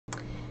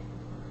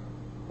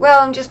Well,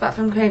 I'm just back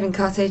from Craven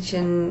Cottage,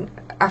 and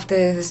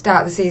after the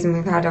start of the season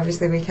we've had,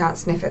 obviously we can't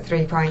sniff at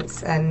 3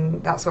 points,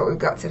 and that's what we've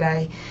got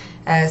today.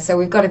 So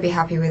we've got to be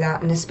happy with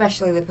that, and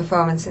especially the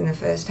performance in the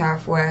first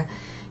half, where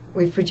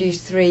we've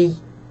produced 3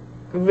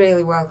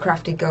 really well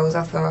crafted goals.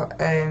 I thought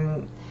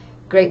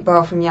great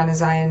ball from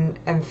Januzaj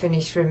and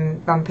finish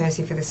from Van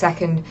Persie for the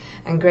second,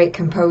 and great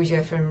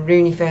composure from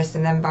Rooney first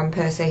and then Van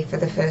Persie for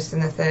the first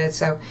and the third.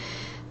 So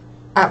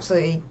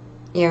absolutely,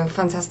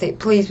 fantastic.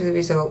 Pleased with the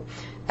result.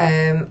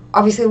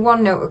 Obviously,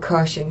 one note of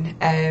caution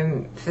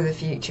for the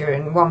future,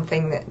 and one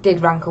thing that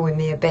did rankle with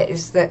me a bit,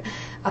 is that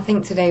I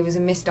think today was a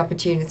missed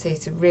opportunity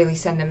to really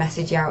send a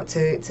message out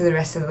to the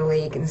rest of the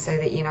league and say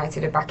that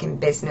United are back in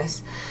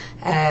business.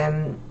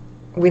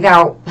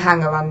 Without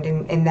Hangeland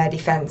in their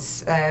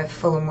defence,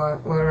 Fulham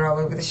were all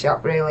over the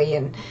shop really,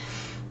 and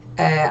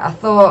I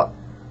thought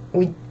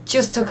we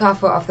just took our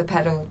foot off the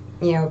pedal,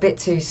 a bit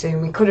too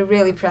soon. We could have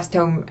really pressed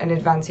home an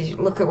advantage.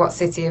 Look at what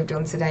City have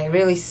done today.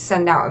 Really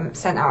sent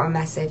out a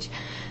message.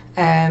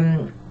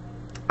 I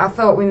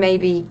thought we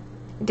maybe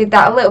did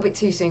that a little bit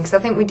too soon, because I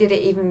think we did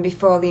it even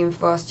before the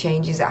enforced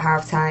changes at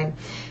half time.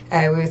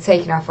 We were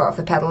taking our foot off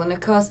the pedal, and of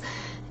course,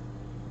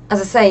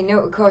 as I say,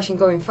 note of caution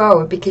going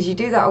forward, because you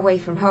do that away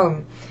from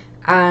home,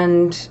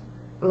 and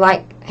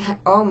like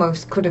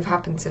almost could have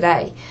happened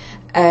today,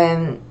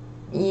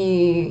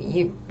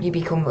 you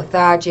become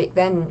lethargic.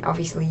 Then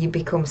obviously you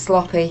become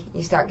sloppy.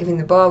 You start giving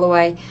the ball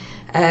away,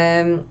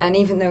 and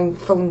even though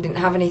Fulham didn't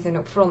have anything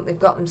up front, they've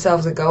got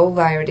themselves a goal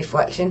via a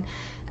deflection,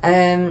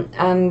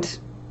 and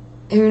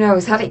who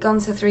knows, had it gone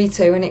to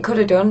 3-2, and it could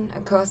have done,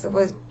 of course there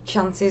was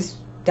chances.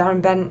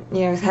 Darren Bent,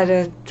 his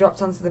header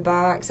dropped onto the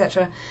bar,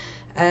 etc.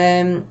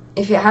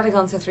 If it had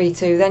gone to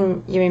 3-2,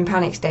 then you're in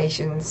panic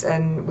stations,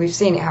 and we've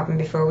seen it happen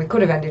before. We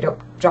could have ended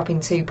up dropping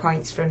 2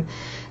 points from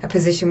a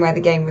position where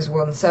the game was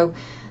won. So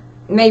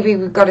maybe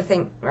we've got to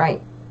think,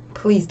 right,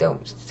 please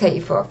don't take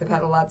your foot off the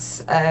pedal,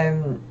 lads,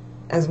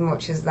 as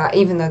much as that,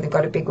 even though they've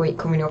got a big week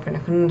coming up, and I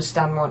can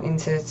understand wanting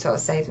to sort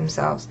of save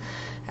themselves.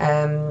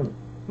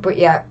 But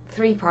yeah,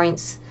 3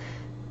 points.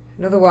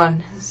 Another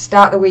one.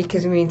 Start the week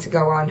as we mean to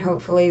go on.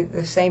 Hopefully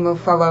the same will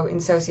follow in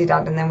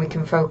Sociedad, and then we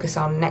can focus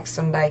on next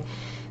Sunday,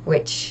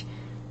 which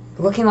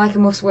looking like a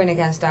must-win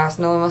against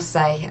Arsenal, I must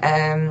say.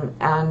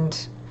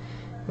 And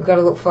we've got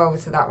to look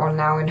forward to that one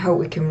now, and hope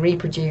we can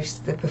reproduce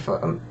the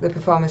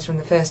performance from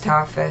the first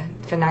half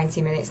for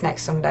 90 minutes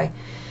next Sunday,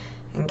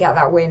 and get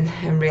that win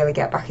and really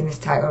get back in this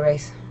title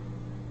race.